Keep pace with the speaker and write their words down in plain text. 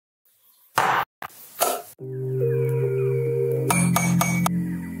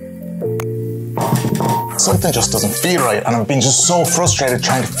something just doesn't feel right, and I've been just so frustrated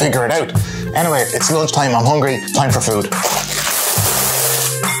trying to figure it out. Anyway, it's lunchtime, I'm hungry, time for food.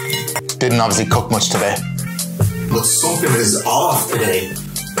 Didn't obviously cook much today. But something is off today.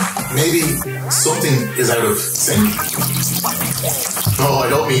 Maybe something is out of sync. No, I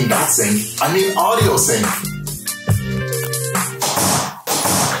don't mean that sync. I mean audio sync.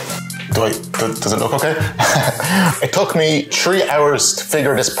 Does it look okay? It took me 3 hours to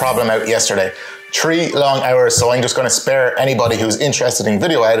figure this problem out yesterday. 3 long hours, so I'm just going to spare anybody who's interested in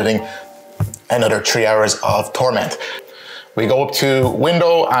video editing another 3 hours of torment. We go up to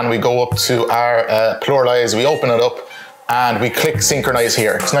Window and we go up to our Plural Eyes, we open it up and we click synchronize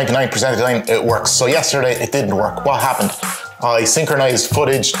here. It's 99% of the time it works. So yesterday it didn't work. What happened? I synchronized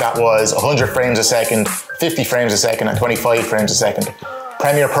footage that was 100 frames a second, 50 frames a second and 25 frames a second.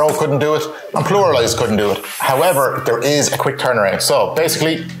 Premiere Pro couldn't do it and Plural Eyes couldn't do it. However, there is a quick turnaround. So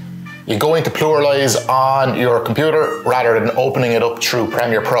basically, you go into Plural Eyes on your computer rather than opening it up through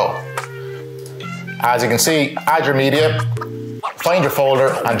Premiere Pro. As you can see, add your media, find your folder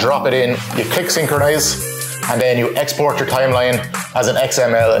and drop it in. You click synchronize and then you export your timeline as an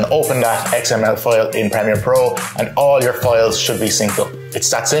XML and open that XML file in Premiere Pro and all your files should be synced up. It's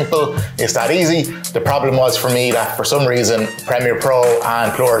that simple, it's that easy. The problem was for me that for some reason Premiere Pro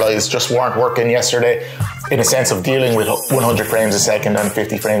and Plural Eyes just weren't working yesterday in a sense of dealing with 100 frames a second and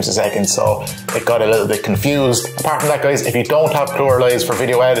 50 frames a second, so it got a little bit confused. Apart from that, guys, if you don't have Plural Eyes for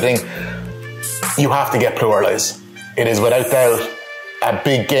video editing, you have to get Plural Eyes. It is without doubt a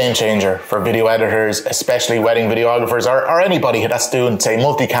big game changer for video editors, especially wedding videographers or anybody that's doing, say,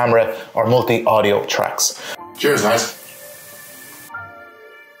 multi-camera or multi-audio tracks. Cheers, guys.